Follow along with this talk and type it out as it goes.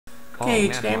Okay,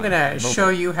 today I'm going to show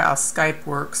you how Skype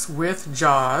works with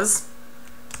JAWS.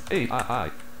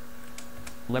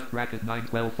 Left bracket 9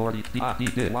 12 40 D D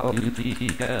D Y O U T E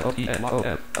L O T L O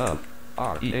F of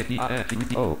R E A T I N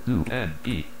T O U N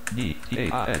E D T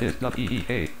A I S W E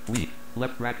A we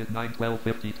left bracket 9 12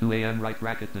 52 a.m. right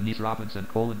bracket Denise Robinson :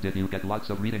 did you get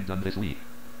lots of reading done this week?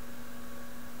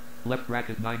 Left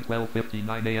bracket 9 12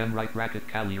 59 a.m. right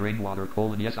bracket Callie Rainwater :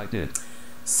 yes I did.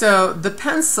 So the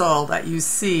pencil that you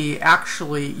see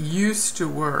actually used to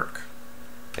work.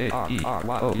 But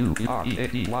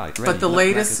the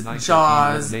latest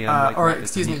JAWS,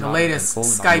 the latest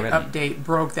Skype update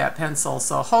broke that pencil.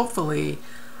 So hopefully,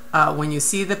 when you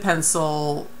see the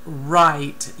pencil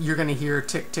write, you're going to hear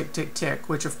tick, tick, tick, tick,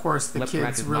 which of course the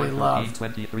kids really love.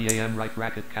 23 a.m. right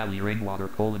bracket Callie Rainwater :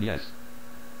 yes.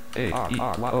 But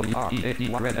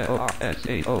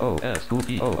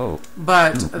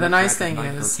the nice thing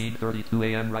is, 32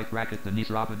 a.m. right bracket Denise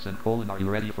Robinson : are you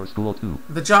ready for school too?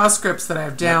 The JavaScripts that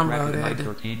I've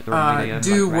downloaded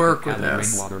do work with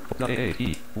this.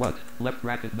 What? Left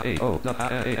bracket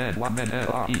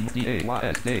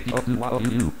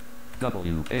So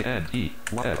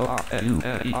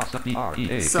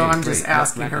I'm just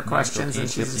asking her questions and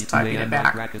she's just typing it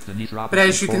back. But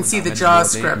as you can see, the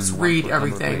JavaScripts read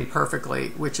everything perfectly,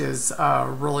 which is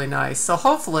really nice. So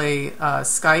hopefully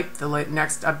Skype, the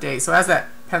next update, so as that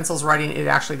pencil's writing, it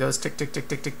actually goes tick, tick, tick,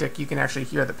 tick, tick, tick. You can actually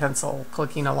hear the pencil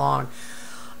clicking along.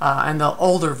 And the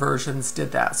older versions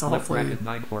did that, so hopefully...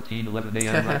 9:14 11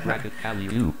 a.m. right bracket Callie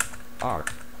U R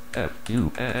F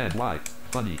U N Y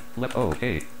funny left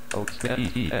OK. And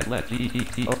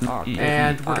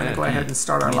we're going to go ahead and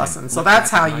start our lesson. So that's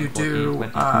how you do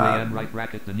Skype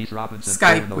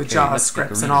with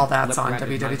JavaScripts, and all that's on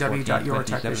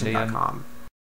www.yourtechvision.com.